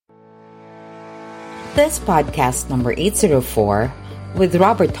This podcast number 804 with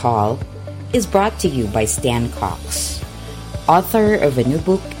Robert Hall is brought to you by Stan Cox, author of a new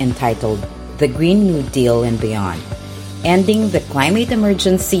book entitled The Green New Deal and Beyond, Ending the Climate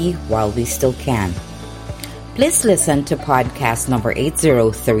Emergency While We Still Can. Please listen to podcast number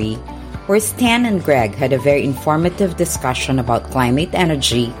 803, where Stan and Greg had a very informative discussion about climate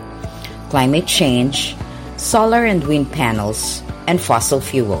energy, climate change, solar and wind panels, and fossil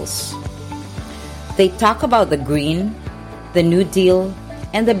fuels. They talk about the green, the New Deal,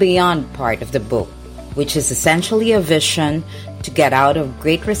 and the beyond part of the book, which is essentially a vision to get out of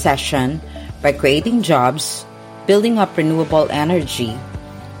Great Recession by creating jobs, building up renewable energy,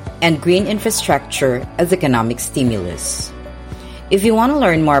 and green infrastructure as economic stimulus. If you want to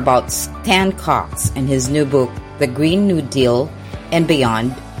learn more about Stan Cox and his new book, The Green New Deal and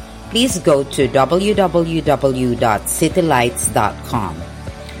Beyond, please go to www.citylights.com.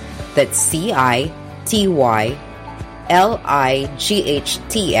 That's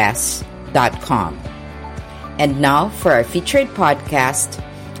CITYLIGHTS.com. And now for our featured podcast,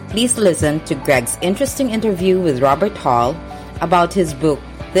 please listen to Greg's interesting interview with Robert Hall about his book,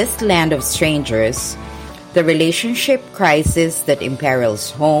 This Land of Strangers, the relationship crisis that imperils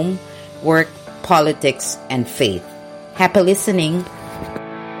home, work, politics, and faith. Happy listening.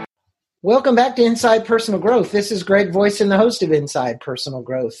 Welcome back to Inside Personal Growth. This is Greg Voisin, the host of Inside Personal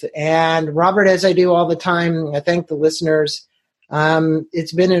Growth. And Robert, as I do all the time, I thank the listeners.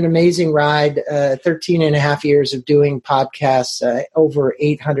 It's been an amazing ride, 13 and a half years of doing podcasts, over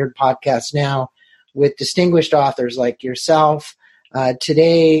 800 podcasts now with distinguished authors like yourself.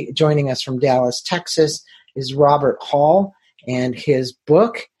 Today, joining us from Dallas, Texas, is Robert Hall, and his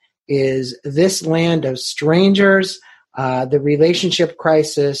book is This Land of Strangers, the relationship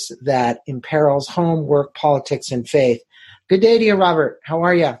crisis that imperils home, work, politics, and faith. Good day to you, Robert. How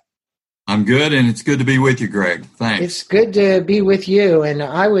are you? I'm good, and it's good to be with you, Greg. Thanks. It's good to be with you. And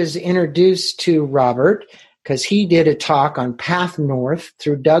I was introduced to Robert because he did a talk on Path North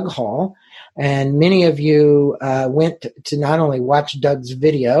through Doug Hall. And many of you went to not only watch Doug's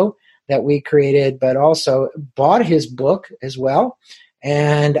video that we created, but also bought his book as well.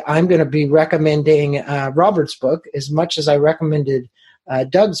 And I'm going to be recommending Robert's book as much as I recommended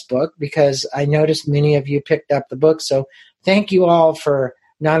Doug's book, because I noticed many of you picked up the book. So thank you all for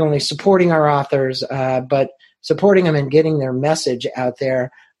not only supporting our authors, but supporting them and getting their message out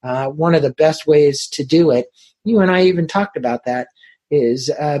there. One of the best ways to do it, you and I even talked about that,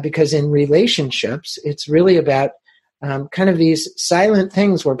 is because in relationships, it's really about kind of these silent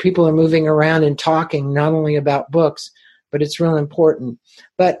things where people are moving around and talking not only about books, but it's real important.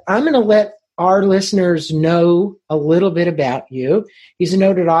 But I'm going to let our listeners know a little bit about you. He's a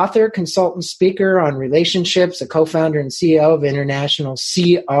noted author, consultant, speaker on relationships, a co-founder and CEO of International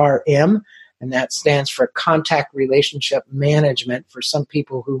CRM, and that stands for Contact Relationship Management for some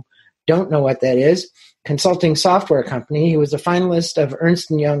people who don't know what that is. Consulting software company. He was a finalist of Ernst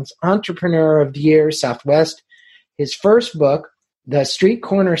 & Young's Entrepreneur of the Year Southwest. His first book, The Street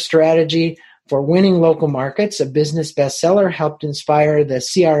Corner Strategy for Winning Local Markets, a business bestseller, helped inspire the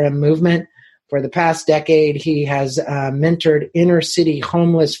CRM movement. For the past decade, he has mentored inner-city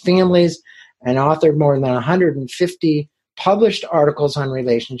homeless families and authored more than 150 published articles on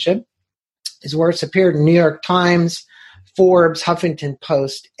relationship. His works appeared in New York Times, Forbes, Huffington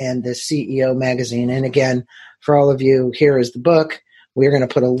Post, and the CEO magazine. And again, for all of you, here is the book. We're going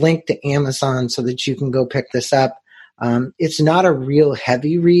to put a link to Amazon so that you can go pick this up. It's not a real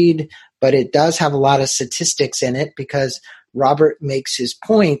heavy read, but it does have a lot of statistics in it because Robert makes his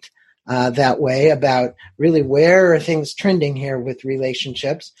point that way about really where are things trending here with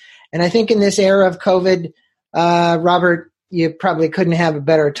relationships. And I think in this era of COVID, Robert, you probably couldn't have a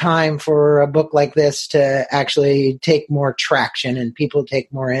better time for a book like this to actually take more traction and people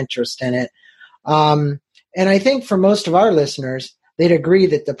take more interest in it. And I think for most of our listeners, they'd agree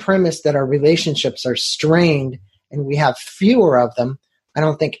that the premise that our relationships are strained and we have fewer of them, I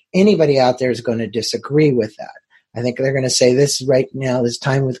don't think anybody out there is going to disagree with that. I think they're going to say this right now, this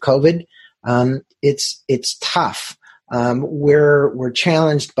time with COVID, it's tough. We're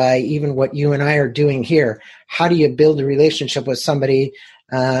challenged by even what you and I are doing here. How do you build a relationship with somebody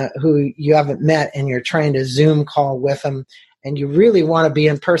who you haven't met and you're trying to Zoom call with them and you really want to be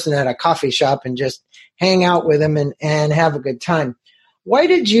in person at a coffee shop and just hang out with them and have a good time? Why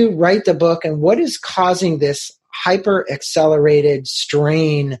did you write the book, and what is causing this hyper-accelerated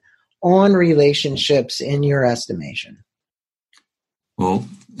strain on relationships in your estimation? Well,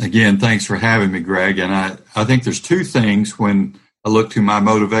 again, thanks for having me, Greg. And I think there's two things when I look to my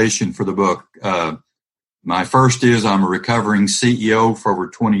motivation for the book. My first is I'm a recovering CEO for over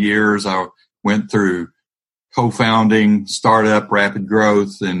 20 years. I went through co-founding, startup, rapid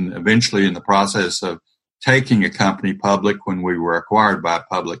growth, and eventually in the process of taking a company public when we were acquired by a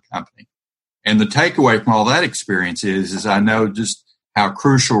public company. And the takeaway from all that experience is I know just how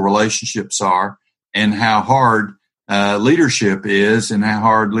crucial relationships are and how hard leadership is and how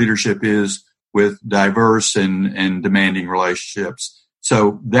hard leadership is with diverse and demanding relationships.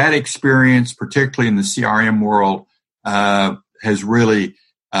 So that experience, particularly in the CRM world, has really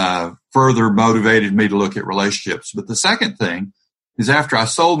further motivated me to look at relationships. But the second thing is after I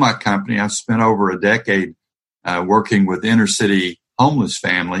sold my company, I spent over a decade working with inner city homeless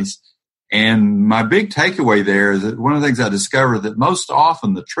families. And my big takeaway there is that one of the things I discovered that most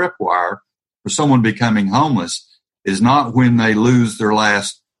often the tripwire for someone becoming homeless is not when they lose their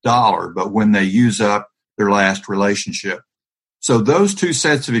last dollar, but when they use up their last relationship. So those two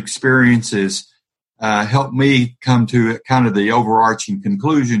sets of experiences helped me come to kind of the overarching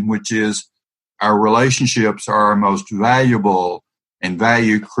conclusion, which is our relationships are our most valuable and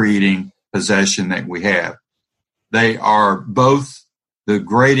value-creating possession that we have. They are both the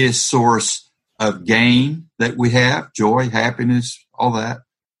greatest source of gain that we have, joy, happiness, all that,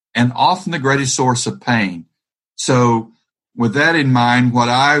 and often the greatest source of pain. So with that in mind, what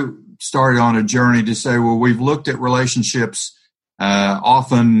I started on a journey to say, well, we've looked at relationships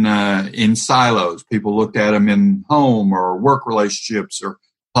often in silos. People looked at them in home or work relationships or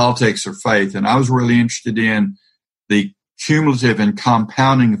politics or faith. And I was really interested in the cumulative and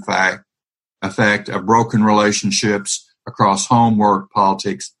compounding effect of broken relationships across home, work,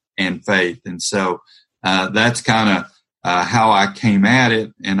 politics, and faith. And so that's kind of how I came at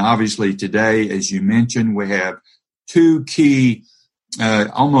it. And obviously today, as you mentioned, we have two key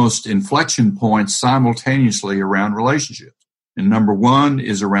almost inflection points simultaneously around relationships. And number one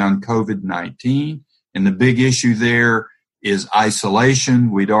is around COVID-19. And the big issue there is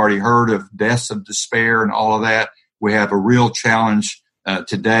isolation. We'd already heard of deaths of despair and all of that. We have a real challenge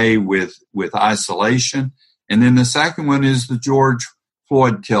today with isolation. And then the second one is the George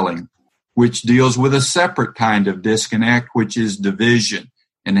Floyd killing, which deals with a separate kind of disconnect, which is division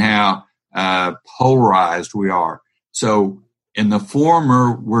and how polarized we are. So in the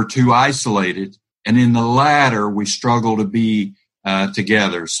former, we're too isolated. And in the latter, we struggle to be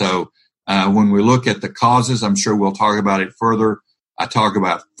together. So when we look at the causes, I'm sure we'll talk about it further. I talk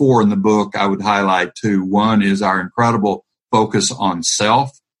about 4 in the book. I would highlight 2. One is our incredible focus on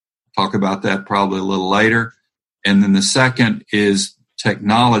self. Talk about that probably a little later. And then the second is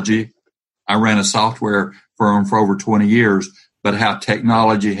technology. I ran a software firm for over 20 years, but how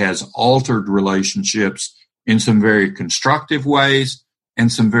technology has altered relationships in some very constructive ways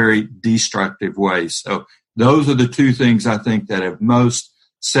and some very destructive ways. So those are the 2 things I think that have most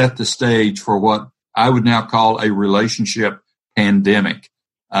set the stage for what I would now call a relationship pandemic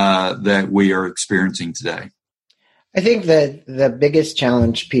that we are experiencing today. I think that the biggest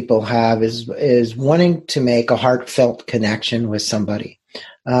challenge people have is wanting to make a heartfelt connection with somebody.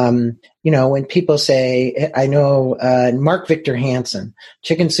 When people say, I know Mark Victor Hansen,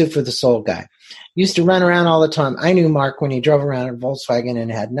 Chicken Soup for the Soul guy, used to run around all the time. I knew Mark when he drove around in Volkswagen and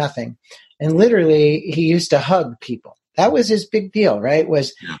had nothing. And literally, he used to hug people. That was his big deal, right?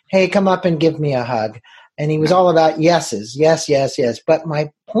 Was, hey, come up and give me a hug. And he was all about yeses, yes, yes, yes. But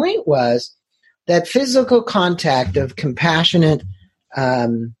my point was that physical contact of compassionate,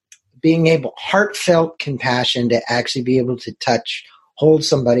 being able, heartfelt compassion to actually be able to touch, hold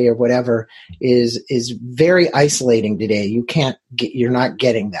somebody or whatever is very isolating today. You're not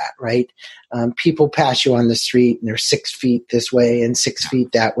getting that, right? People pass you on the street and they're 6 feet this way and 6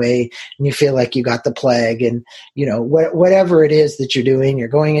 feet that way. And you feel like you got the plague and, whatever it is that you're doing, you're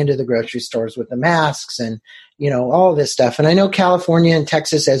going into the grocery stores with the masks and, all this stuff. And I know California and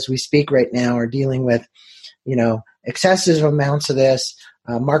Texas, as we speak right now, are dealing with, excessive amounts of this.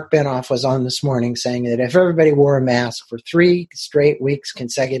 Mark Benoff was on this morning saying that if everybody wore a mask for 3 straight weeks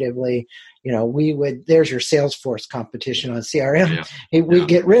consecutively, there's your Salesforce competition on CRM. We'd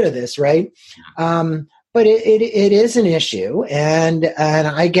get rid of this, right? But it is an issue, and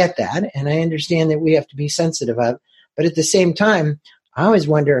I get that, and I understand that we have to be sensitive of. But at the same time, I always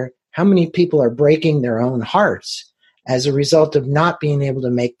wonder how many people are breaking their own hearts as a result of not being able to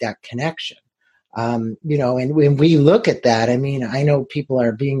make that connection. And when we look at that, I mean, I know people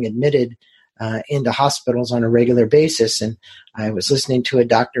are being admitted into hospitals on a regular basis. And I was listening to a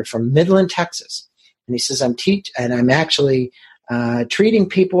doctor from Midland, Texas, and he says, I'm actually treating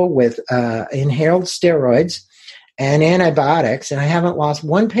people with inhaled steroids and antibiotics, and I haven't lost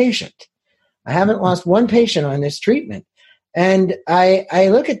one patient. I haven't lost one patient on this treatment. And I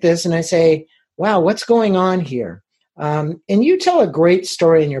look at this and I say, wow, what's going on here? And you tell a great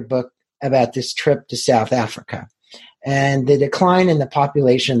story in your book about this trip to South Africa and the decline in the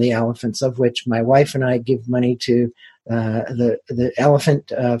population of the elephants, of which my wife and I give money to the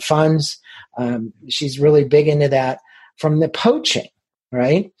elephant funds. She's really big into that, from the poaching,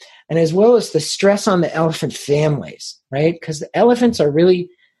 right? And as well as the stress on the elephant families, right? Because the elephants are really,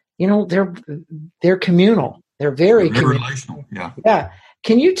 they're communal. They're very relational. Yeah. Yeah.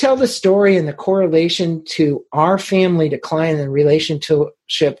 Can you tell the story and the correlation to our family decline and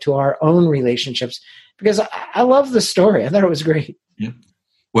relationship to our own relationships? Because I love the story. I thought it was great. Yeah.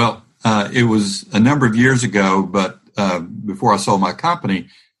 Well, it was a number of years ago, but before I sold my company,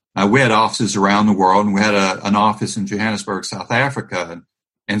 we had offices around the world, and we had an office in Johannesburg, South Africa.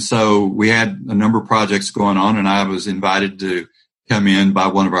 And so we had a number of projects going on, and I was invited to come in by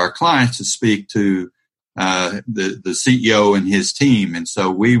one of our clients to speak to the CEO and his team. And so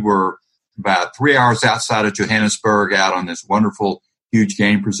we were about 3 hours outside of Johannesburg, out on this wonderful, huge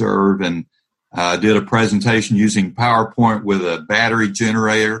game preserve, and did a presentation using PowerPoint with a battery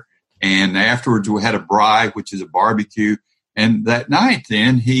generator. And afterwards, we had a braai, which is a barbecue. And that night,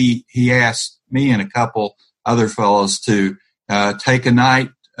 then he asked me and a couple other fellows to take a night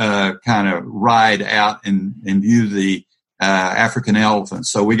kind of ride out and view the African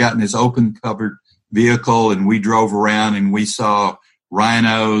elephants. So we got in this open covered vehicle, and we drove around, and we saw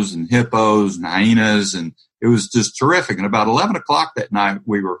rhinos and hippos and hyenas, and it was just terrific. And about 11 o'clock that night,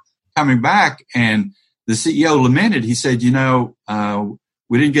 we were coming back, and the CEO lamented. He said,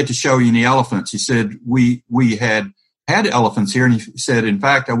 we didn't get to show you any elephants. He said, we had elephants here. And he said, in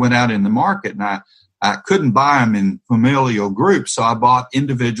fact, I went out in the market, and I couldn't buy them in familial groups. So I bought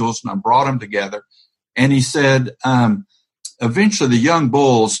individuals, and I brought them together. And he said, eventually the young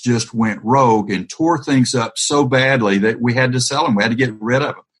bulls just went rogue and tore things up so badly that we had to sell them. We had to get rid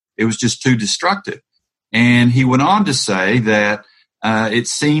of them. It was just too destructive. And he went on to say that it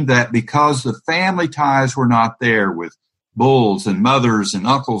seemed that because the family ties were not there with bulls and mothers and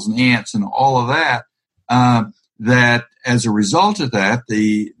uncles and aunts and all of that, that as a result of that,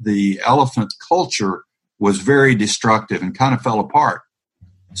 the elephant culture was very destructive and kind of fell apart.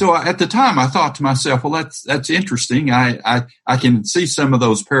 So at the time, I thought to myself, well, that's interesting. I can see some of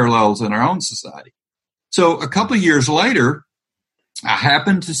those parallels in our own society. So a couple of years later, I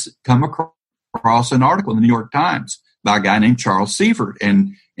happened to come across an article in the New York Times by a guy named Charles Sievert,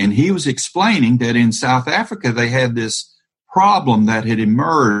 and he was explaining that in South Africa they had this problem that had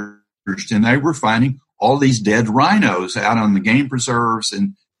emerged, and they were finding all these dead rhinos out on the game preserves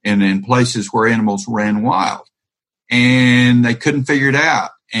and in places where animals ran wild, and they couldn't figure it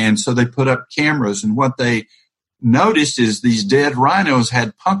out. And so they put up cameras, and what they noticed is these dead rhinos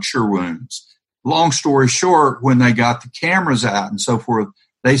had puncture wounds. Long story short, when they got the cameras out and so forth,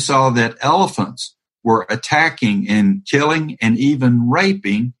 they saw that elephants were attacking and killing and even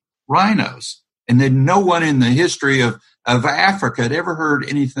raping rhinos. And then no one in the history of Africa had ever heard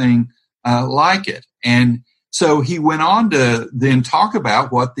anything like it. And so he went on to then talk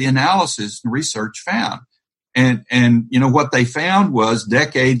about what the analysis and research found. And what they found was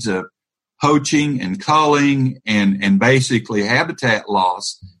decades of poaching and culling and basically habitat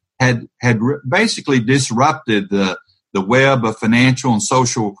loss had basically disrupted the web of financial and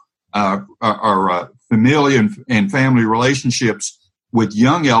social familial and family relationships with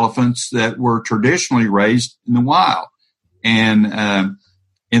young elephants that were traditionally raised in the wild. And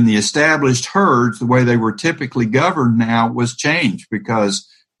in the established herds, the way they were typically governed now was changed because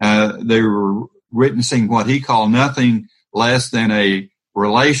they were witnessing what he called nothing less than a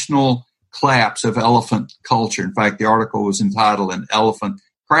relational collapse of elephant culture. In fact, the article was entitled "An Elephant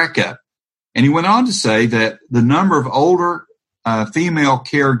Crack-Up." And he went on to say that the number of older female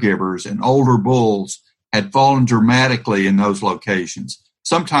caregivers and older bulls had fallen dramatically in those locations,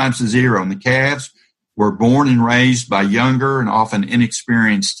 sometimes to zero. And the calves were born and raised by younger and often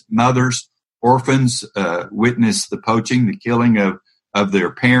inexperienced mothers. Orphans witnessed the poaching, the killing of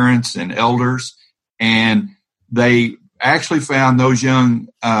their parents and elders. And they actually found those young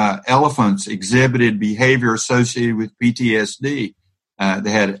elephants exhibited behavior associated with PTSD.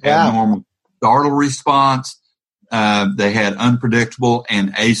 They had abnormal startle response. They had unpredictable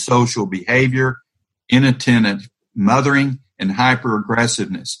and asocial behavior, inattentive mothering, and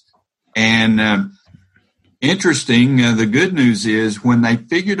hyper-aggressiveness. And interesting, the good news is when they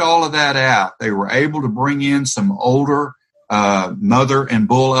figured all of that out, they were able to bring in some older mother and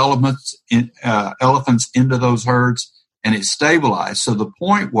bull elephants into those herds, and it stabilized. So the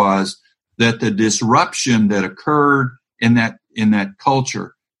point was that the disruption that occurred in that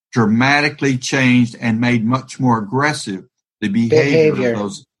culture dramatically changed and made much more aggressive the behavior.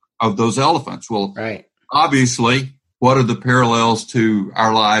 Of those elephants. Well, right. Obviously, what are the parallels to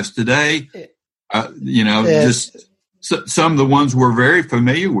our lives today? Just some of the ones we're very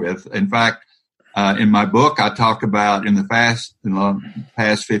familiar with. In fact, in my book, I talk about in the past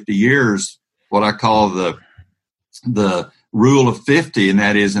 50 years, what I call the rule of 50, and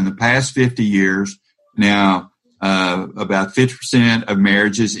that is in the past 50 years, now about 50% of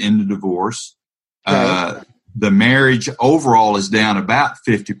marriages end in divorce. Right. The marriage overall is down about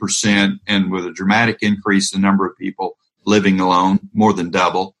 50%, and with a dramatic increase in the number of people living alone, more than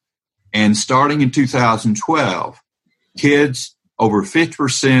double. And starting in 2012, over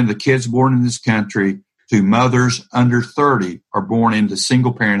 50% of the kids born in this country to mothers under 30 are born into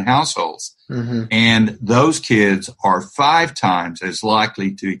single-parent households. Mm-hmm. And those kids are 5 times as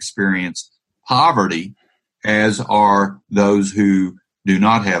likely to experience poverty as are those who do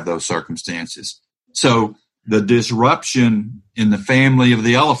not have those circumstances. So the disruption in the family of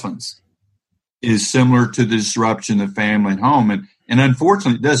the elephants is similar to the disruption of the family at home. And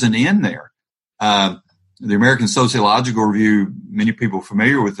unfortunately, it doesn't end there. The American Sociological Review, many people are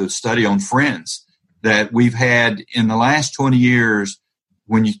familiar with the study on friends that we've had in the last 20 years.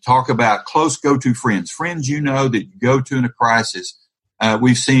 When you talk about close go-to friends that you go to in a crisis,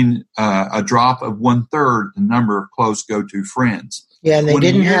 we've seen a drop of 1/3 the number of close go-to friends. Yeah, and they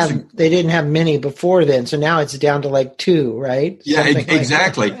didn't have many before then, so now it's down to like 2, right? Yeah,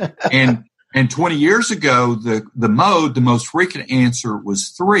 exactly. and 20 years ago, the most frequent answer was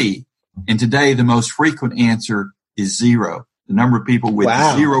 3, and today the most frequent answer is 0. The number of people with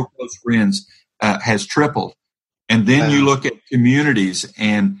 0 close friends has tripled. And then you look at communities,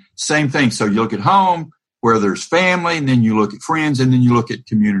 and same thing. So you look at home, where there's family, and then you look at friends, and then you look at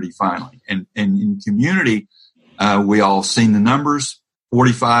community finally. And in community, we all seen the numbers,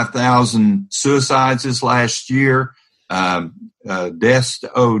 45,000 suicides this last year, deaths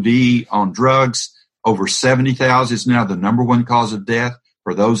to OD on drugs, over 70,000 is now the number one cause of death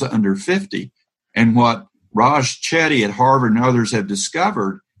for those under 50. And what Raj Chetty at Harvard and others have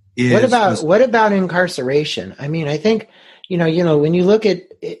discovered is... What about incarceration? I mean, I think, when you look at,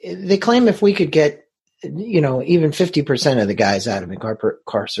 they claim if we could get, even 50% of the guys out of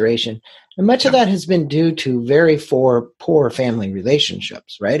incarceration, and much of that has been due to very poor family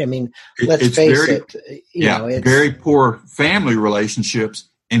relationships, right? I mean, let's face it. It's very poor family relationships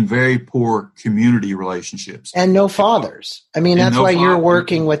and very poor community relationships. And no fathers. I mean, that's why you're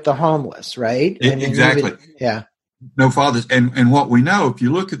working with the homeless, right? Exactly. No fathers. And what we know, if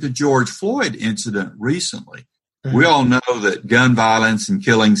you look at the George Floyd incident recently, we all know that gun violence and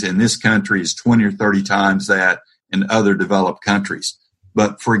killings in this country is 20 or 30 times that in other developed countries.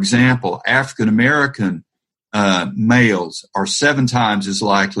 But, for example, African-American males are 7 times as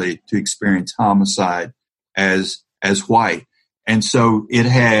likely to experience homicide as white. And so it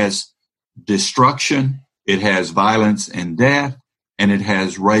has destruction, it has violence and death, and it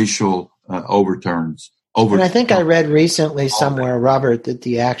has racial overtones. And I think I read recently somewhere, Robert, that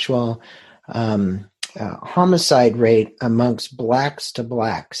the actual homicide rate amongst blacks to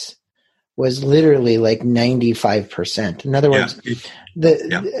blacks was literally like 95%. In other words,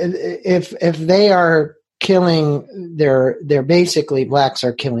 if they are killing, they're basically blacks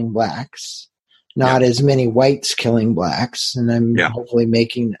are killing blacks, not as many whites killing blacks. And I'm hopefully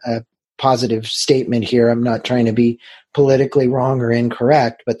making a positive statement here. I'm not trying to be politically wrong or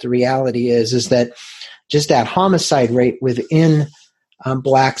incorrect, but the reality is that just that homicide rate within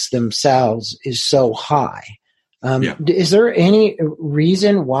blacks themselves is so high. Is there any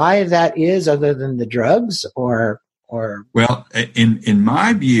reason why that is other than the drugs or? Well, in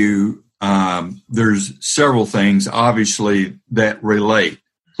my view, there's several things obviously that relate.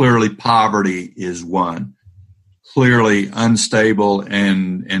 Clearly, poverty is one. Clearly, unstable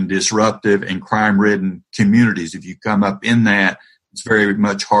and disruptive and crime-ridden communities. If you come up in that, it's very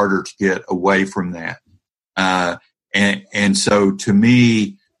much harder to get away from that. And so to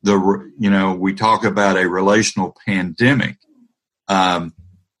me, we talk about a relational pandemic.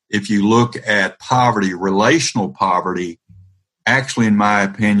 If you look at poverty, relational poverty, actually, in my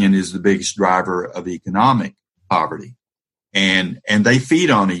opinion, is the biggest driver of economic poverty. And they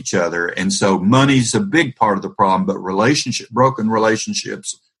feed on each other. And so money's a big part of the problem, but broken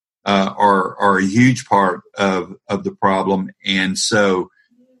relationships, are a huge part of the problem. And so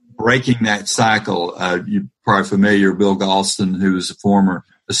breaking that cycle, you're probably familiar, Bill Galston, who was a former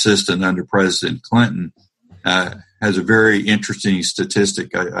assistant under President Clinton, has a very interesting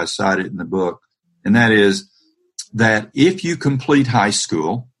statistic. I cited in the book. And that is that if you complete high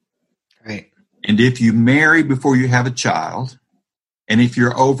school, right, and if you marry before you have a child, and if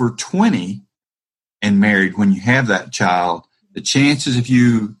you're over 20 and married when you have that child, the chances of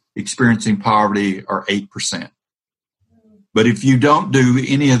you experiencing poverty are 8%. But if you don't do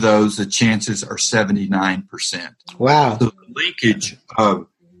any of those, the chances are 79%. Wow. So the linkage of,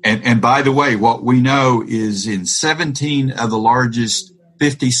 and by the way, what we know is in 17 of the largest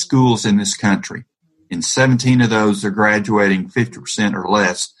 50 schools in this country, in 17 of those, they're graduating 50% or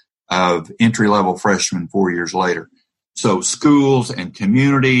less of entry-level freshmen 4 years later. So schools and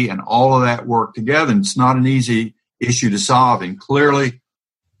community and all of that work together, and it's not an easy issue to solve. And clearly,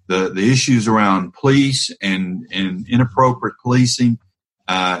 the issues around police and inappropriate policing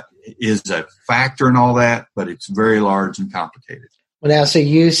is a factor in all that, but it's very large and complicated. Well, now, so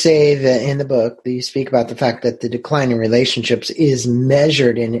you say that in the book, that you speak about the fact that the decline in relationships is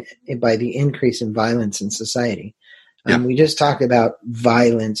measured by the increase in violence in society. Yep. We just talked about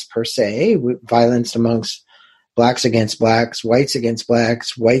violence per se, violence amongst blacks against blacks, whites against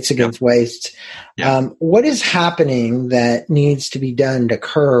blacks, whites against whites. Yep. What is happening that needs to be done to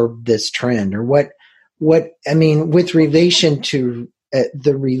curb this trend? Or what I mean, with relation to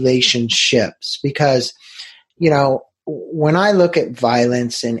the relationships? Because, you know, when I look at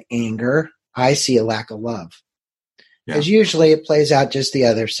violence and anger, I see a lack of love. Because usually it plays out just the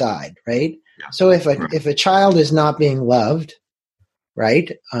other side, right? Yeah. So if a child is not being loved,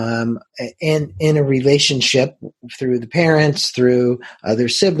 right, in a relationship through the parents, through other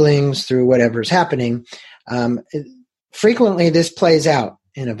siblings, through whatever's happening, frequently this plays out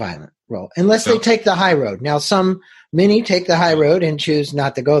in a violent role, unless they take the high road. Now, many take the high road and choose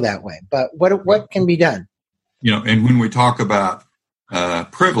not to go that way. But what can be done? You know, and when we talk about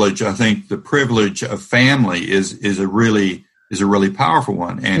privilege, I think the privilege of family is a really powerful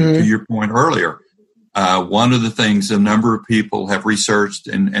one. And to your point earlier, one of the things a number of people have researched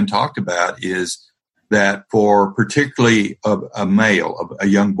and talked about is that for particularly a male, a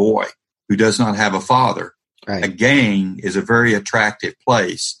young boy who does not have a father, right, a gang is a very attractive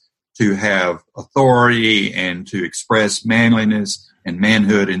place to have authority and to express manliness and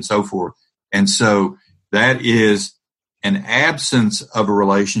manhood and so forth. And so that is an absence of a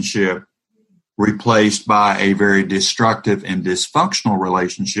relationship replaced by a very destructive and dysfunctional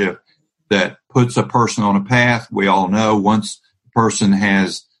relationship that puts a person on a path. We all know once a person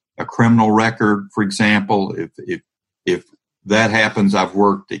has a criminal record, for example, if that happens, I've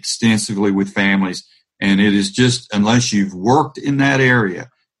worked extensively with families, and it is just, unless you've worked in that area,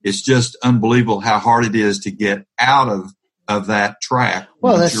 it's just unbelievable how hard it is to get out of that track.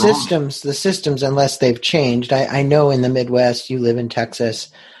 Well, the systems, unless they've changed. I know in the Midwest, you live in Texas,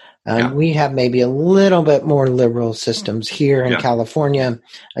 we have maybe a little bit more liberal systems here in California.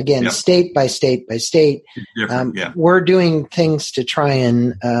 Again, state by state by state. We're doing things to try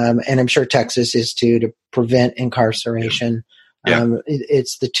and I'm sure Texas is too, to prevent incarceration.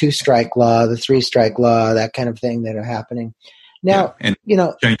 It's the 2-strike law, the 3-strike law, that kind of thing that are happening. Now, and you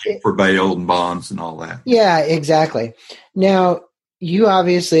know, changing for bail and bonds and all that. Yeah, exactly. Now, you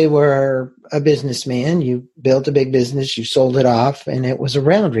obviously were a businessman. You built a big business. You sold it off, and it was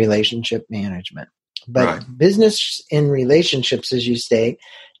around relationship management. But business in relationships, as you state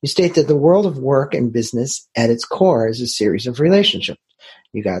that the world of work and business at its core is a series of relationships.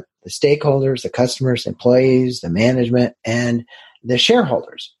 You got the stakeholders, the customers, employees, the management, and the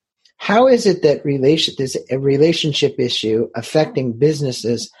shareholders. How is it that this a relationship issue affecting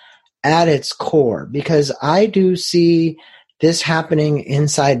businesses at its core? Because I do see this happening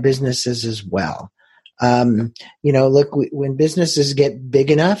inside businesses as well. You know, look, when businesses get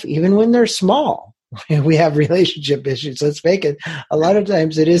big enough, even when they're small, we have relationship issues. Let's face it. A lot of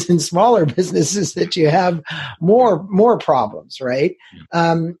times it is in smaller businesses that you have more problems, right?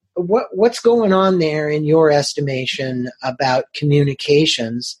 What's going on there in your estimation about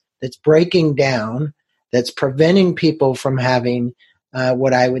communications that's breaking down, that's preventing people from having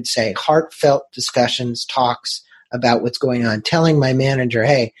what I would say heartfelt discussions, talks about what's going on, telling my manager,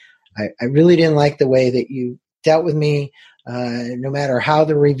 hey, I really didn't like the way that you dealt with me, no matter how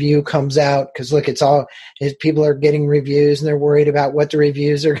the review comes out, because look, people are getting reviews and they're worried about what the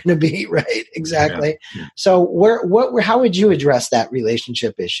reviews are going to be, right? Exactly. Yeah. So how would you address that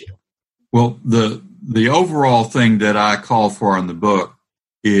relationship issue? Well, the overall thing that I call for in the book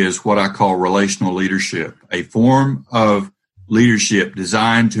is what I call relational leadership, a form of leadership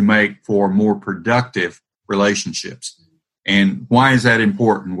designed to make for more productive relationships. And why is that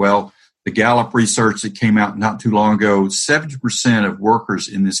important? Well, the Gallup research that came out not too long ago, 70% of workers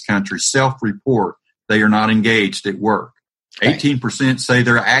in this country self-report they are not engaged at work. 18% say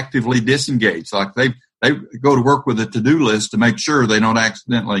they're actively disengaged, like they go to work with a to-do list to make sure they don't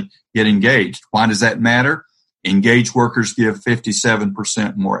accidentally get engaged. Why does that matter? Engaged workers give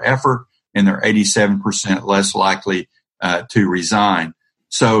 57% more effort, and they're 87% less likely to resign.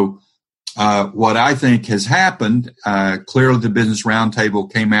 So what I think has happened, clearly the Business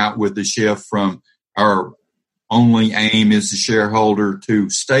Roundtable came out with the shift from our only aim is the shareholder to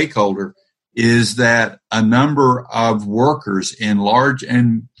stakeholder, is that a number of workers in large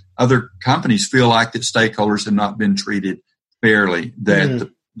and other companies feel like that stakeholders have not been treated fairly, that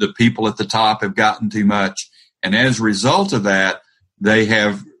the people at the top have gotten too much. And as a result of that, they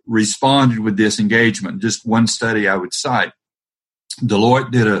have responded with disengagement. Just one study I would cite.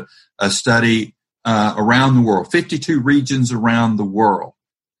 Deloitte did a study around the world, 52 regions around the world.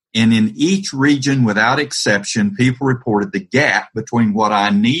 And in each region, without exception, people reported the gap between what I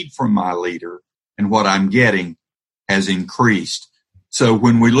need from my leader and what I'm getting has increased. So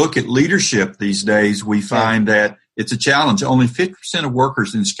when we look at leadership these days, we find that it's a challenge. Only 50% of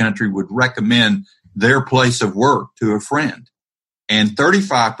workers in this country would recommend their place of work to a friend. And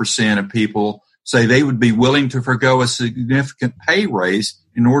 35% of people say they would be willing to forgo a significant pay raise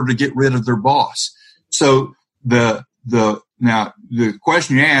in order to get rid of their boss. So now the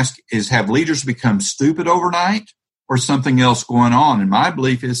question you ask is, have leaders become stupid overnight or something else going on? And my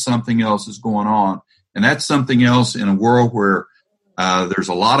belief is something else is going on. And that's something else in a world where there's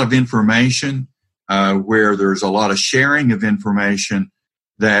a lot of information, where there's a lot of sharing of information,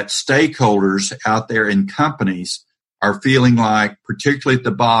 that stakeholders out there in companies are feeling like, particularly at the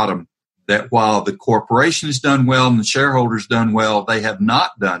bottom, that while the corporation has done well and the shareholders done well, they have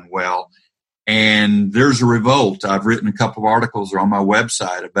not done well. And there's a revolt. I've written a couple of articles on my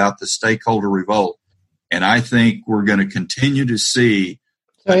website about the stakeholder revolt. And I think we're going to continue to see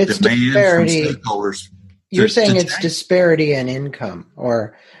a demand disparity. from stakeholders. You're saying it's disparity in income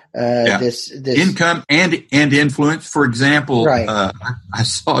or this income and influence. For example, right. I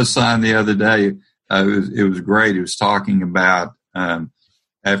saw a sign the other day. It was great. It was talking about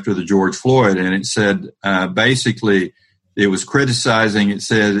after the George Floyd, and it said basically it was criticizing. It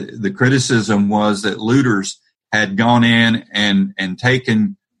said the criticism was that looters had gone in and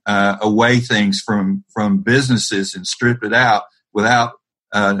taken away things from businesses and stripped it out without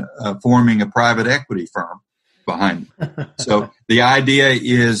forming a private equity firm behind it. So the idea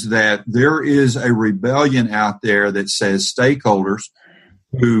is that there is a rebellion out there that says stakeholders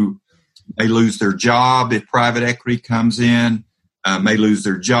who may lose their job if private equity comes in, may lose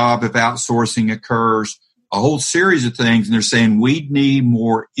their job if outsourcing occurs, a whole series of things. And they're saying we need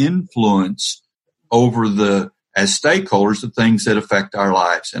more influence over as stakeholders, the things that affect our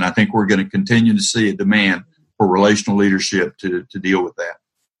lives. And I think we're going to continue to see a demand for relational leadership to deal with that.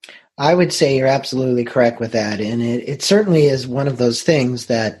 I would say you're absolutely correct with that. And it certainly is one of those things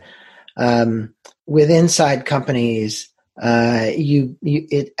that with inside companies, I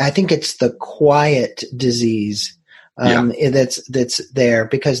think it's the quiet disease that's there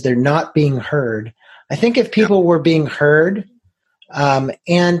because they're not being heard. I think if people were being heard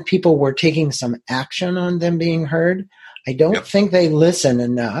and people were taking some action on them being heard, I don't think they listen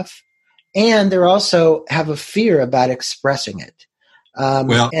enough. And they also have a fear about expressing it.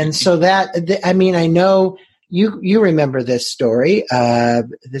 And so I know you remember this story.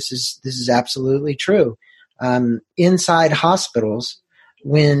 This is absolutely true. Inside hospitals,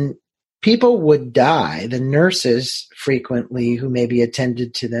 when people would die, the nurses frequently who maybe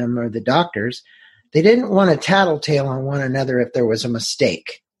attended to them or the doctors, they didn't want to tattletale on one another if there was a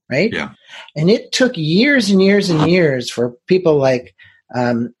mistake, right? Yeah. And it took years and years and years for people like,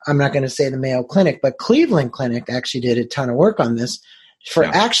 I'm not going to say the Mayo Clinic, but Cleveland Clinic actually did a ton of work on this, for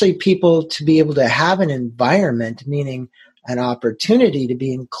actually people to be able to have an environment, meaning an opportunity to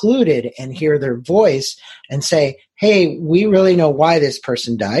be included and hear their voice and say, hey, we really know why this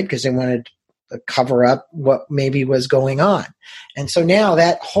person died, because they wanted to cover up what maybe was going on. And so now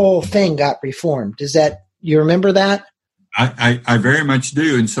that whole thing got reformed. You remember that? I very much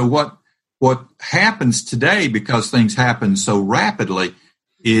do. And so what happens today, because things happen so rapidly,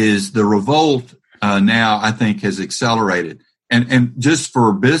 is the revolt now, I think, has accelerated. And just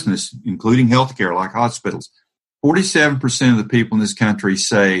for business, including healthcare, like hospitals, 47% of the people in this country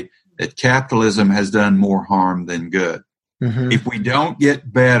say that capitalism has done more harm than good. Mm-hmm. If we don't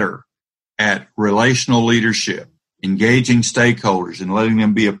get better at relational leadership, engaging stakeholders and letting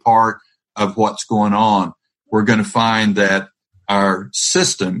them be a part of what's going on, we're going to find that our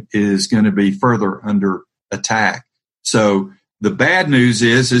system is going to be further under attack. So the bad news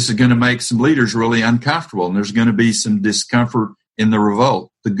is this is going to make some leaders really uncomfortable, and there's going to be some discomfort in the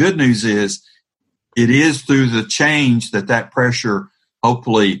revolt. The good news is it is through the change that pressure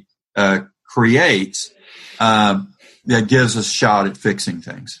hopefully creates that gives us a shot at fixing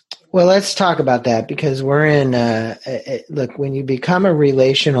things. Well, let's talk about that, because we're in look, when you become a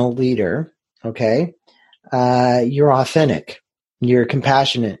relational leader, okay, you're authentic, you're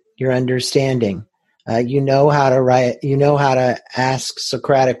compassionate, your understanding. You know how to write. You know how to ask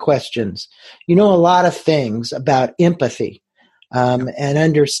Socratic questions. You know a lot of things about empathy and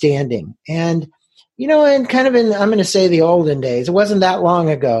understanding. And, and kind of I'm going to say the olden days, it wasn't that long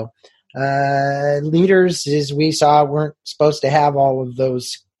ago. Leaders, as we saw, weren't supposed to have all of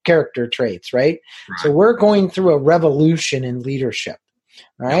those character traits, right? So we're going through a revolution in leadership,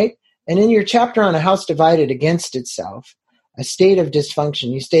 right? And in your chapter on A House Divided Against Itself, a state of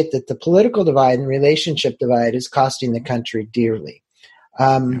dysfunction, you state that the political divide and relationship divide is costing the country dearly.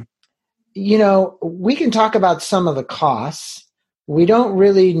 We can talk about some of the costs. We don't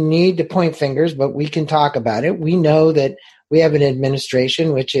really need to point fingers, but we can talk about it. We know that we have an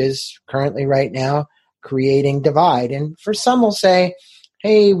administration which is currently right now creating divide. And for some will say,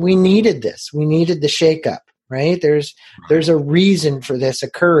 hey, we needed this. We needed the shakeup, right? There's a reason for this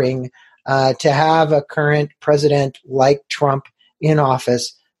occurring. To have a current president like Trump in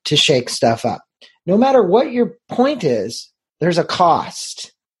office to shake stuff up. No matter what your point is, there's a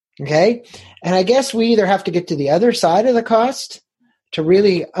cost, okay? And I guess we either have to get to the other side of the cost to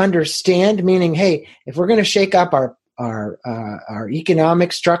really understand, meaning, hey, if we're going to shake up our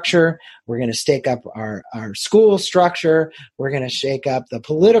economic structure, we're going to shake up our school structure, we're going to shake up the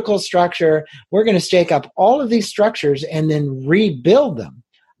political structure, we're going to shake up all of these structures and then rebuild them.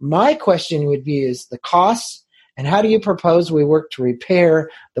 My question would be is the costs, and how do you propose we work to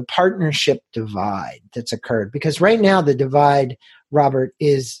repair the partnership divide that's occurred? Because right now the divide, Robert,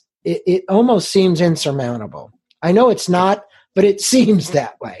 it almost seems insurmountable. I know it's not, but it seems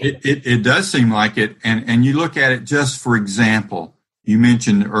that way. It does seem like it. And you look at it just, for example, you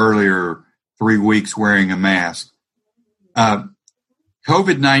mentioned earlier 3 weeks wearing a mask.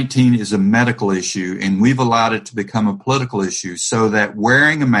 COVID-19 is a medical issue, and we've allowed it to become a political issue so that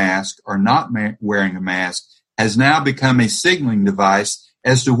wearing a mask or not wearing a mask has now become a signaling device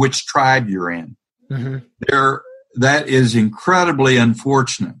as to which tribe you're in. Mm-hmm. That is incredibly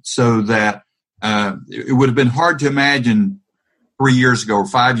unfortunate, so that it would have been hard to imagine 3 years ago or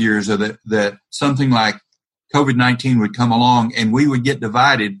 5 years ago that something like COVID-19 would come along and we would get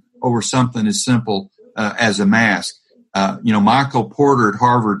divided over something as simple as a mask. Michael Porter at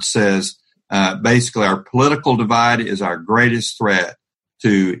Harvard says, basically our political divide is our greatest threat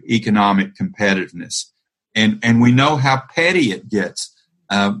to economic competitiveness. And we know how petty it gets.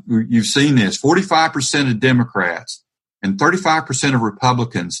 You've seen this. 45% of Democrats and 35% of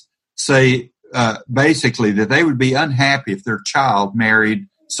Republicans say, basically that they would be unhappy if their child married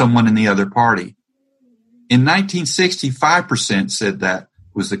someone in the other party. In 1960, 5% said that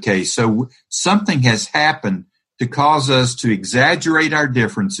was the case. So something has happened to cause us to exaggerate our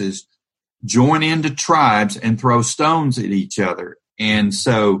differences, join into tribes, and throw stones at each other. And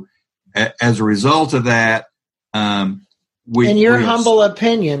so, as a result of that, in your humble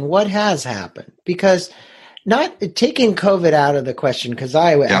opinion, what has happened? Because not taking COVID out of the question, because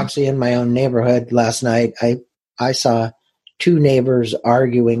actually in my own neighborhood last night, I saw two neighbors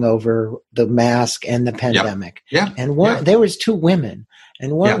arguing over the mask and the pandemic. And there was two women.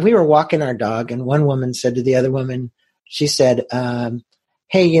 And we were walking our dog, and one woman said to the other woman, she said,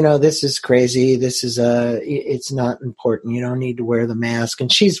 hey, this is crazy. This is it's not important. You don't need to wear the mask.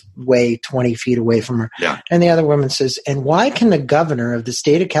 And she's way 20 feet away from her. Yeah. And the other woman says, and why can the governor of the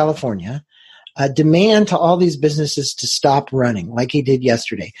state of California demand to all these businesses to stop running like he did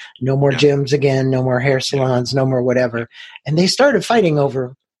yesterday? No more gyms again, no more hair salons, no more whatever. And they started fighting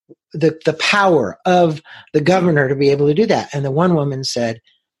over the power of the governor to be able to do that. And the one woman said,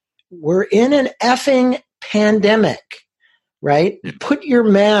 we're in an effing pandemic, right? Yeah. Put your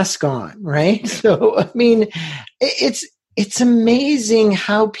mask on, right? So, I mean, it's amazing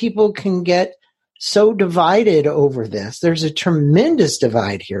how people can get so divided over this. There's a tremendous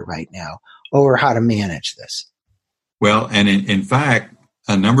divide here right now over how to manage this. Well, and in fact,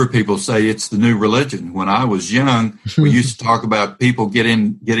 a number of people say it's the new religion. When I was young, we used to talk about people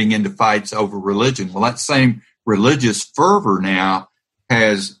getting into fights over religion. Well, that same religious fervor now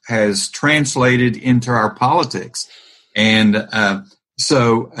has translated into our politics. And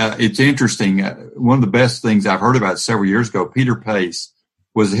so it's interesting. One of the best things I've heard about several years ago, Peter Pace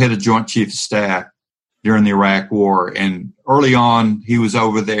was the head of Joint Chiefs of Staff during the Iraq War. And early on, he was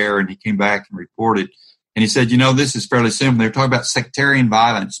over there and he came back and reported. And he said, this is fairly simple. They're talking about sectarian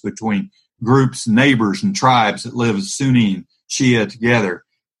violence between groups, neighbors, and tribes that live as Sunni and Shia together.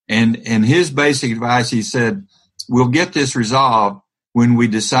 And his basic advice, he said, we'll get this resolved when we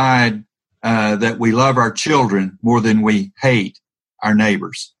decide that we love our children more than we hate our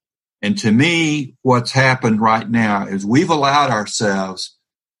neighbors. And to me, what's happened right now is we've allowed ourselves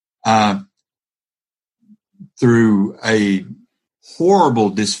through a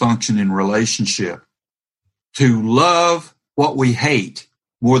horrible dysfunction in relationship to love what we hate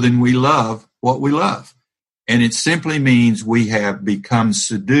more than we love what we love. And it simply means we have become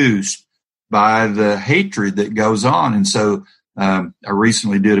seduced by the hatred that goes on. And so I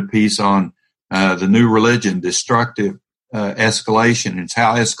recently did a piece on the new religion, destructive escalation. It's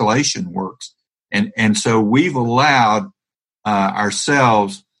how escalation works. And so we've allowed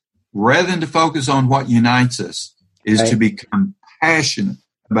ourselves, rather than to focus on what unites us, is to become passionate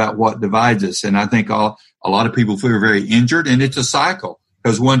about what divides us. And I think a lot of people feel very injured, and it's a cycle.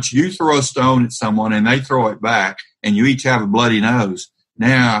 Because once you throw a stone at someone and they throw it back and you each have a bloody nose,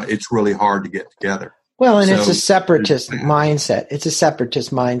 now it's really hard to get together. Well, and it's a separatist mindset. It's a separatist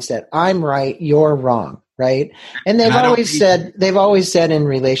mindset. I'm right, you're wrong, right? And they've always said in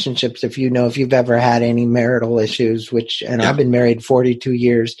relationships, if you've ever had any marital issues, I've been married 42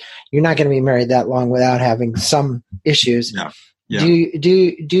 years, you're not going to be married that long without having some issues. Yeah. Yeah. Do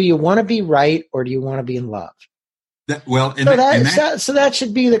you want to be right, or do you want to be in love? So that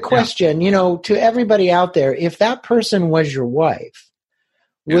should be the question, to everybody out there. If that person was your wife,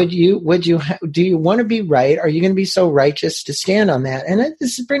 do you want to be right? Are you going to be so righteous to stand on that? And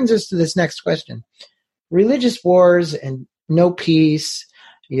this brings us to this next question. Religious wars and no peace.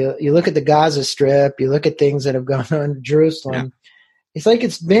 You look at the Gaza Strip, you look at things that have gone on in Jerusalem. Yeah.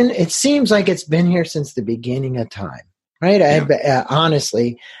 It seems like it's been here since the beginning of time, right? Yeah.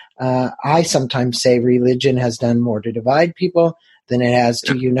 Honestly, I sometimes say religion has done more to divide people than it has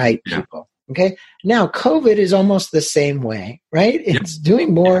to unite people. Okay. Now, COVID is almost the same way, right? It's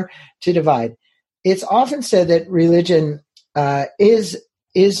doing more to divide. It's often said that religion is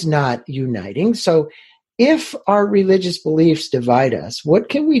not uniting. So if our religious beliefs divide us, what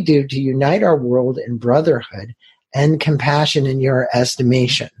can we do to unite our world in brotherhood and compassion in your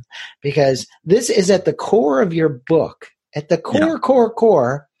estimation? Because this is at the core of your book, at the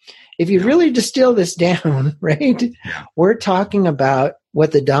core. If you really distill this down, right, we're talking about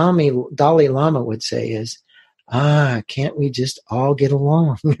what the Dalai Lama would say is, can't we just all get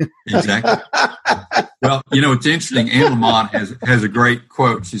along? Exactly. Well, it's interesting. Anne Lamott has a great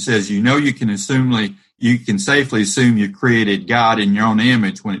quote. She says, you can safely assume you created God in your own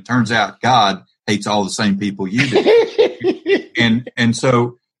image when it turns out God hates all the same people you do. and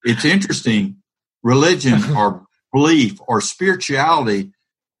so it's interesting. Religion or belief or spirituality,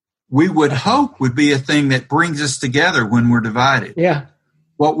 we would hope would be a thing that brings us together when we're divided. Yeah.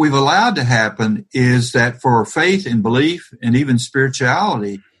 What we've allowed to happen is that for faith and belief and even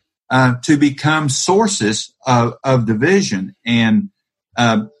spirituality to become sources of division. And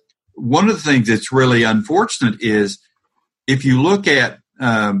one of the things that's really unfortunate is if you look at,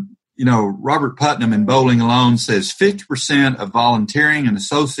 Robert Putnam in Bowling Alone says 50% of volunteering and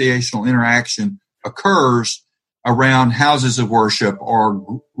associational interaction occurs around houses of worship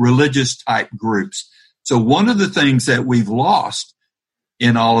or religious type groups. So one of the things that we've lost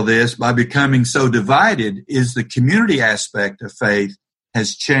in all of this by becoming so divided is the community aspect of faith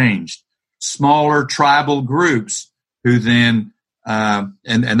has changed. Smaller tribal groups who then,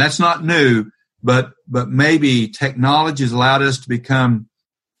 and that's not new, but maybe technology has allowed us to become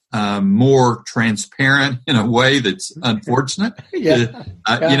more transparent in a way that's unfortunate.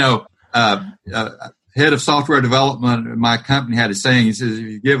 Head of software development at my company had a saying. He says, if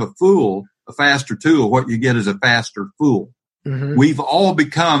you give a fool a faster tool, what you get is a faster fool. Mm-hmm. We've all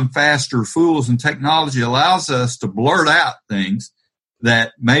become faster fools, and technology allows us to blurt out things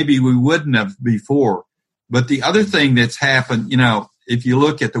that maybe we wouldn't have before. But the other thing that's happened, if you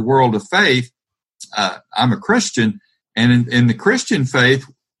look at the world of faith, I'm a Christian, and in the Christian faith,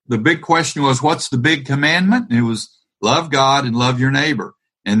 the big question was, what's the big commandment? And it was love God and love your neighbor.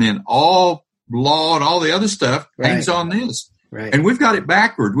 And then all law and all the other stuff hangs on this. Right. And we've got it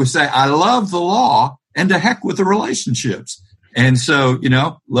backward. We say, I love the law and to heck with the relationships. And so,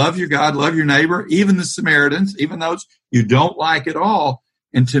 love your God, love your neighbor, even the Samaritans, even those you don't like at all.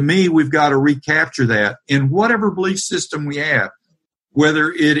 And to me, we've got to recapture that in whatever belief system we have, whether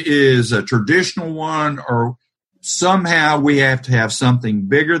it is a traditional one or somehow we have to have something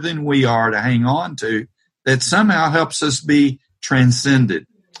bigger than we are to hang on to that somehow helps us be transcended.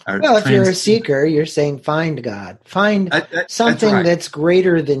 Well, if you're a seeker, you're saying find God. Find something that's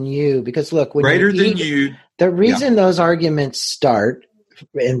greater than you. Because look, when the reason those arguments start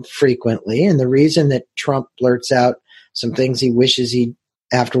infrequently, and the reason that Trump blurts out some things he wishes he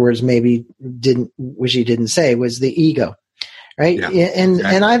afterwards maybe didn't say was the ego. Right. Yeah,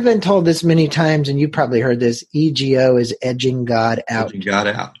 and I've been told this many times, and you probably heard this, EGO is edging God out. Edging God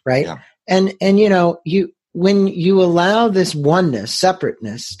out. Right. Yeah. And when you allow this oneness,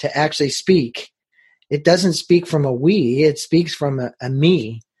 separateness to actually speak, it doesn't speak from a we, it speaks from a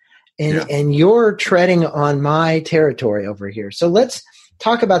me. Yeah. And you're treading on my territory over here. So let's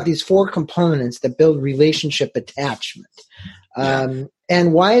talk about these 4 components that build relationship attachment,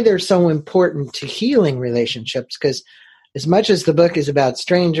 and why they're so important to healing relationships. Because as much as the book is about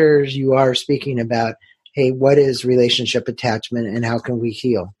strangers, you are speaking about, hey, what is relationship attachment and how can we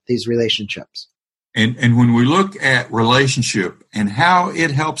heal these relationships? And when we look at relationship and how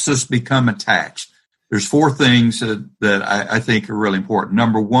it helps us become attached, there's 4 things that I think are really important.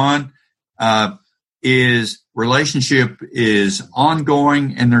 Number 1 is relationship is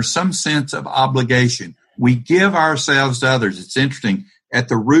ongoing, and there's some sense of obligation. We give ourselves to others. It's interesting. At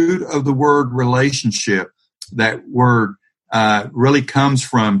the root of the word relationship, that word really comes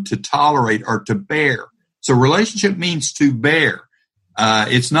from to tolerate or to bear. So relationship means to bear.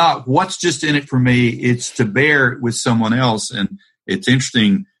 It's not what's just in it for me. It's to bear it with someone else. And it's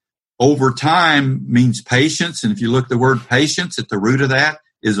interesting. Over time means patience. And if you look at the word patience, at the root of that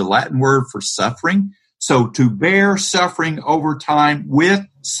is a Latin word for suffering. So to bear suffering over time with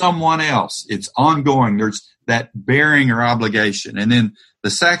someone else, it's ongoing. There's that bearing or obligation. And then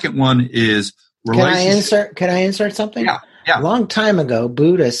the second one is relationship. Can I insert something? Yeah. A long time ago,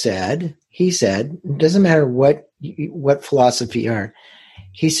 Buddha said, it doesn't matter what philosophy you are,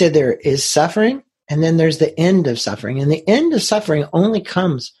 he said there is suffering and then there's the end of suffering. And the end of suffering only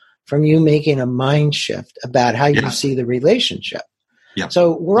comes from you making a mind shift about how you see the relationship. Yeah.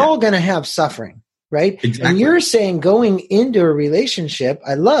 So we're all going to have suffering, right? Exactly. And you're saying going into a relationship,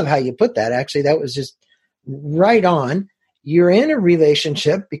 I love how you put that. Actually, that was just right on. You're in a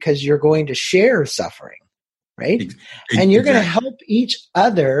relationship because you're going to share suffering, right? And you're going to help each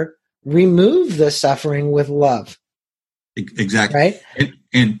other remove the suffering with love. Exactly. Right?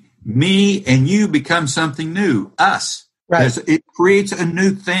 And me and you become something new, us. Right. It creates a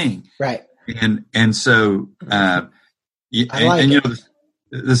new thing. Right. And so, the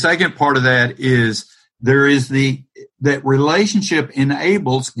second part of that is there is that relationship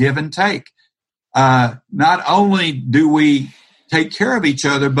enables give and take. Not only do we take care of each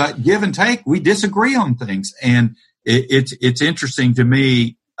other, but give and take, we disagree on things. And it's interesting to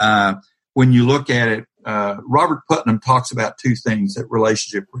me, when you look at it, Robert Putnam talks about 2 things that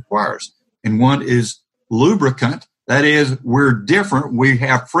relationship requires. And one is lubricant. That is, we're different. We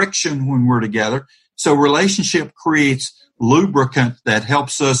have friction when we're together. So relationship creates lubricant that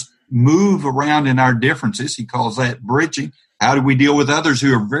helps us move around in our differences. He calls that bridging. How do we deal with others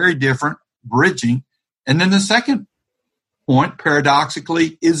who are very different? Bridging. And then the second point,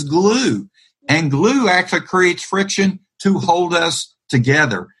 paradoxically, is glue. And glue actually creates friction to hold us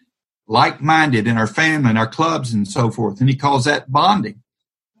together, like-minded in our family, in our clubs, and so forth. And he calls that bonding.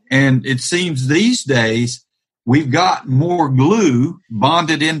 And it seems these days we've got more glue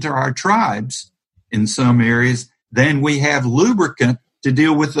bonded into our tribes in some areas than we have lubricant to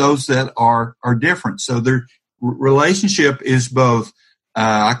deal with those that are different. So their relationship is both,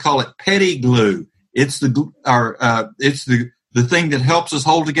 I call it petty glue. It's the thing that helps us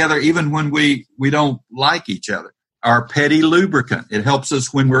hold together even when we don't like each other. Our petty lubricant. It helps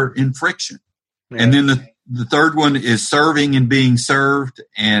us when we're in friction. Right. And then the third one is serving and being served.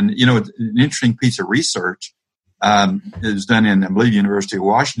 And, it's an interesting piece of research. It was done in, I believe, University of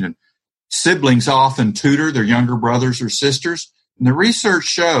Washington. Siblings often tutor their younger brothers or sisters. And the research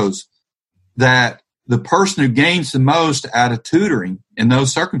shows that the person who gains the most out of tutoring in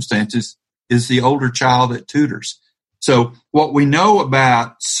those circumstances is the older child that tutors. So what we know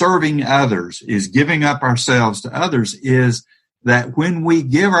about serving others is giving up ourselves to others is that when we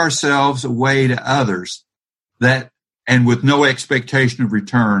give ourselves away to others, that and with no expectation of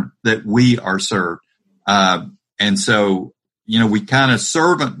return, that we are served. And so, we kind of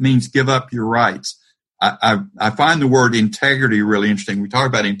servant means give up your rights. I find the word integrity really interesting. We talk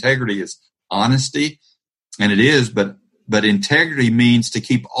about integrity as honesty, and it is, but integrity means to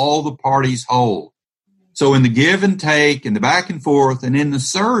keep all the parties whole. So in the give and take, in the back and forth, and in the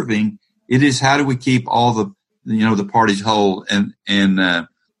serving, it is how do we keep all the parties whole, and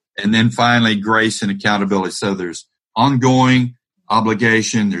then finally grace and accountability. So there's ongoing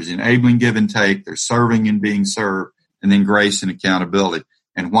obligation, there's enabling give and take, there's serving and being served, and then grace and accountability.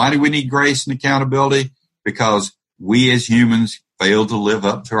 And why do we need grace and accountability? Because we as humans fail to live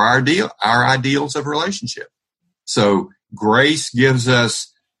up to our ideals of relationship. So grace gives us,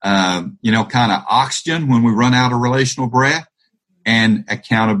 kind of oxygen when we run out of relational breath. And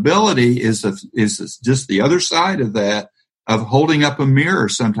accountability is just the other side of that, of holding up a mirror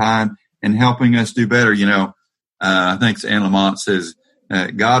sometime and helping us do better. I think Anne Lamott says,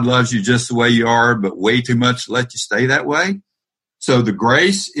 God loves you just the way you are, but way too much to let you stay that way. So the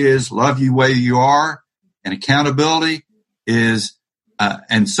grace is love you the way you are. And accountability is,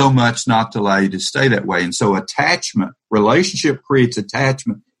 and so much not to allow you to stay that way. And so attachment, relationship creates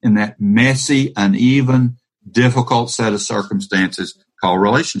attachment in that messy, uneven, difficult set of circumstances called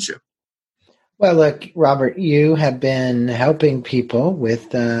relationship. Well, look, Robert, you have been helping people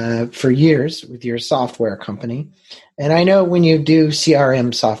with for years with your software company. And I know when you do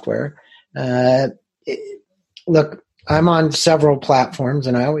CRM software, look, I'm on several platforms,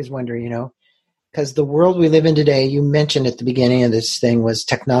 and I always wonder, because the world we live in today, you mentioned at the beginning of this thing, was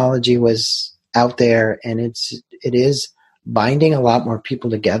technology was out there, and it is binding a lot more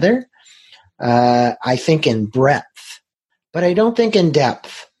people together. I think in breadth, but I don't think in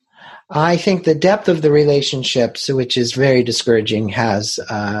depth. I think the depth of the relationships, which is very discouraging, has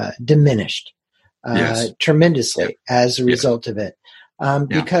diminished tremendously as a result of it,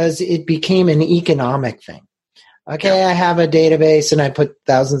 because it became an economic thing. Okay, I have a database and I put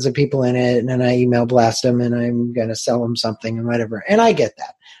thousands of people in it, and then I email blast them and I'm going to sell them something and whatever. And I get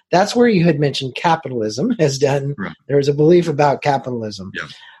that. That's where you had mentioned capitalism has done. Right. There's a belief about capitalism.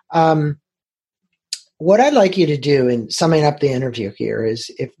 Yeah. What I'd like you to do in summing up the interview here is,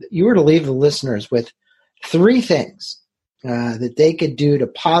 if you were to leave the listeners with 3 things that they could do to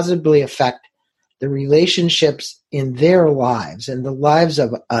positively affect the relationships in their lives and the lives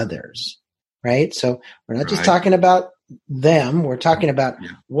of others, right? So we're not just talking about them. We're talking about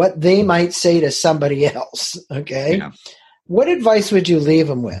what they might say to somebody else, okay? Yeah. What advice would you leave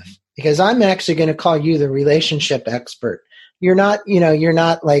them with? Because I'm actually going to call you the relationship expert. You're not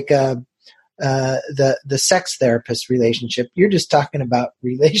like the sex therapist relationship. You're just talking about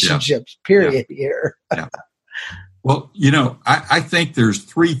relationships, period, here. Yeah. Well, I think there's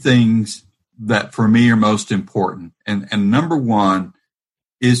 3 things that for me are most important. And number 1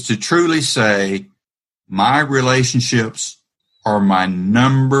 is to truly say, my relationships are my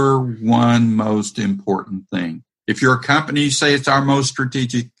number 1 most important thing. If you're a company, you say it's our most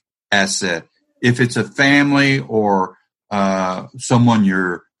strategic asset. If it's a family or someone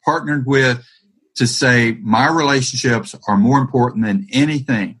you're partnered with, to say my relationships are more important than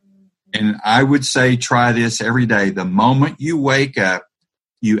anything. And I would say try this every day. The moment you wake up,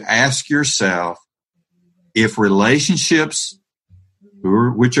 you ask yourself if relationships,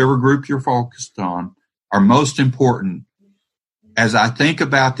 whichever group you're focused on, are most important. As I think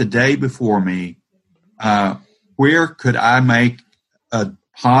about the day before me, where could I make a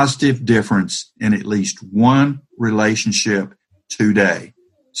positive difference in at least one relationship today?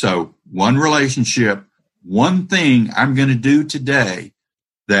 So 1 relationship, 1 thing I'm going to do today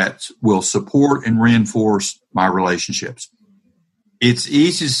that will support and reinforce my relationships. It's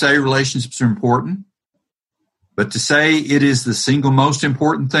easy to say relationships are important, but to say it is the single most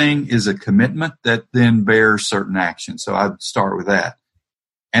important thing is a commitment that then bears certain action. So I'd start with that.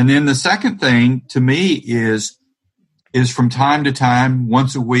 And then the second thing to me is from time to time,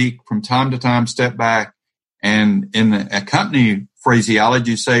 once a week, from time to time, step back, and in a company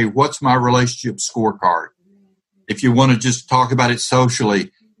phraseology, say, what's my relationship scorecard? If you want to just talk about it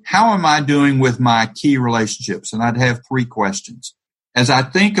socially, how am I doing with my key relationships? And I'd have 3 questions. As I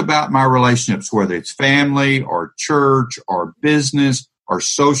think about my relationships, whether it's family or church or business or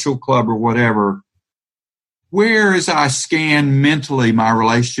social club or whatever, where as I scan mentally my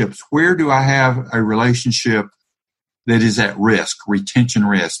relationships, where do I have a relationship that is at risk, retention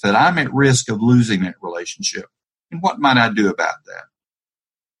risk, that I'm at risk of losing that relationship? And what might I do about that?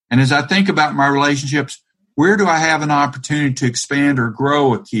 And as I think about my relationships, where do I have an opportunity to expand or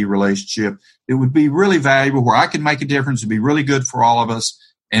grow a key relationship that would be really valuable, where I can make a difference and be really good for all of us,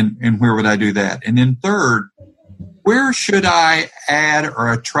 and where would I do that? And then third, where should I add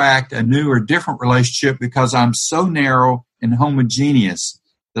or attract a new or different relationship because I'm so narrow and homogeneous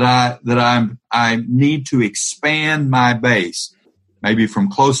that I need to expand my base, maybe from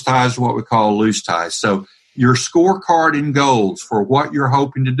close ties to what we call loose ties. So your scorecard and goals for what you're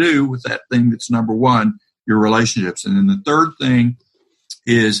hoping to do with that thing that's number 1, your relationships. And then the third thing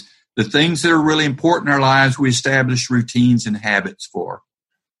is the things that are really important in our lives, we establish routines and habits for.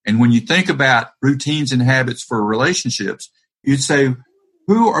 And when you think about routines and habits for relationships, you'd say,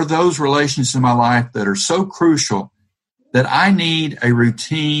 who are those relationships in my life that are so crucial that I need a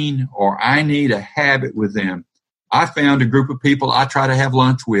routine or I need a habit with them? I found a group of people I try to have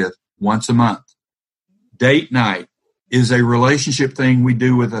lunch with once a month. Date night is a relationship thing we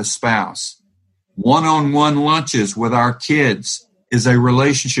do with a spouse. One-on-one lunches with our kids is a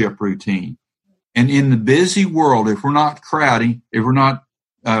relationship routine. And in the busy world, if we're not crowding, if we're not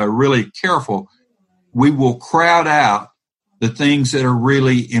really careful, we will crowd out the things that are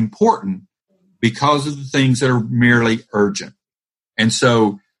really important because of the things that are merely urgent. And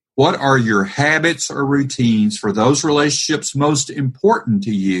so what are your habits or routines for those relationships most important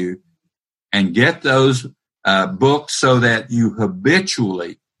to you, and get those books so that you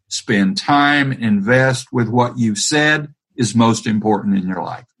habitually spend time and invest with what you've said is most important in your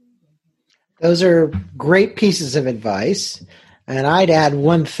life. Those are great pieces of advice. And I'd add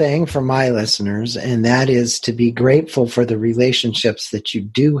one thing for my listeners, and that is to be grateful for the relationships that you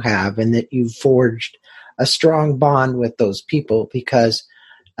do have and that you've forged a strong bond with those people. Because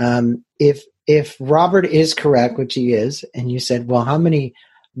if Robert is correct, which he is, and you said, well, how many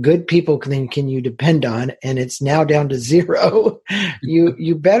good people can you depend on? And it's now down to 0.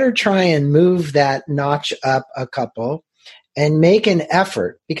 You better try and move that notch up a couple and make an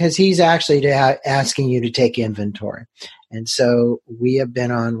effort, because he's actually asking you to take inventory. And so we have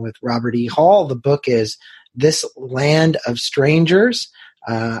been on with Robert E. Hall. The book is This Land of Strangers.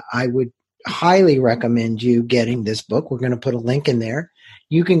 I would highly recommend you getting this book. We're going to put a link in there.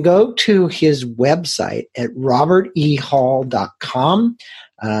 You can go to his website at robertehall.com.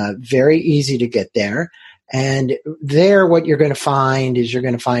 Very easy to get there. And there, what you're going to find is you're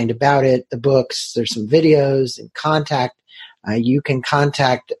going to find about it, the books, there's some videos and contact. You can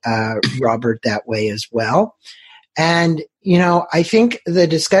contact Robert that way as well. And, I think the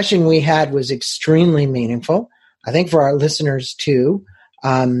discussion we had was extremely meaningful. I think for our listeners too,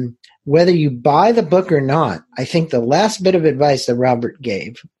 whether you buy the book or not, I think the last bit of advice that Robert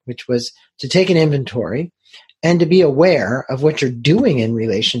gave, which was to take an inventory and to be aware of what you're doing in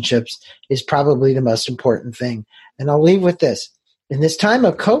relationships, is probably the most important thing. And I'll leave with this. In this time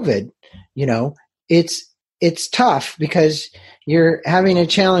of COVID, it's tough because you're having a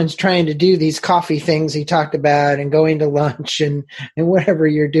challenge trying to do these coffee things he talked about and going to lunch and whatever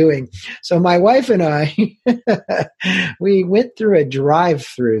you're doing. So my wife and I, we went through a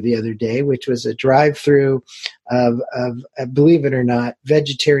drive-through the other day, which was a drive-through of believe it or not,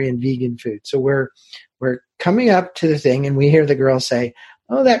 vegetarian, vegan food. So we're coming up to the thing and we hear the girl say,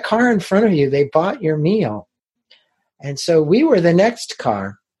 "Oh, that car in front of you, they bought your meal." And so we were the next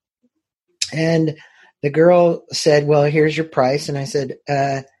car. And the girl said, "Well, here's your price." And I said,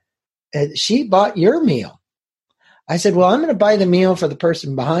 "She bought your meal." I said, "Well, I'm going to buy the meal for the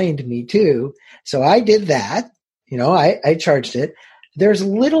person behind me too." So I did that. I charged it. There's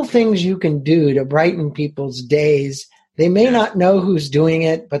little things you can do to brighten people's days. They may not know who's doing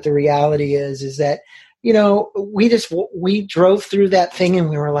it, but the reality is that, we drove through that thing and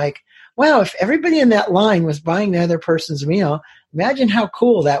we were like, wow, if everybody in that line was buying the other person's meal, imagine how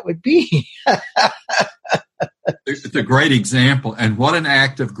cool that would be. It's a great example. And what an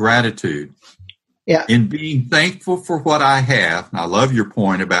act of gratitude. Yeah. In being thankful for what I have. And I love your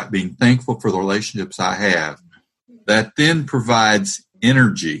point about being thankful for the relationships I have. That then provides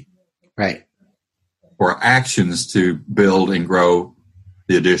energy. Right. For actions to build and grow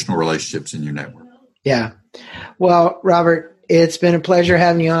the additional relationships in your network. Yeah. Well, Robert, it's been a pleasure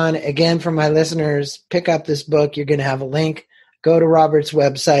having you on. Again, for my listeners, pick up this book. You're going to have a link. Go to Robert's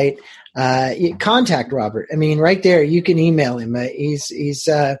website. Contact Robert. I mean, right there, you can email him.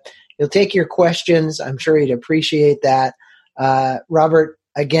 He'll take your questions. I'm sure he'd appreciate that. Robert,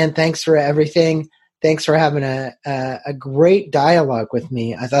 again, thanks for everything. Thanks for having a great dialogue with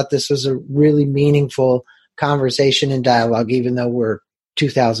me. I thought this was a really meaningful conversation and dialogue, even though we're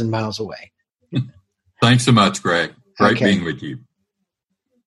 2,000 miles away. Thanks so much, Greg. Great being with you.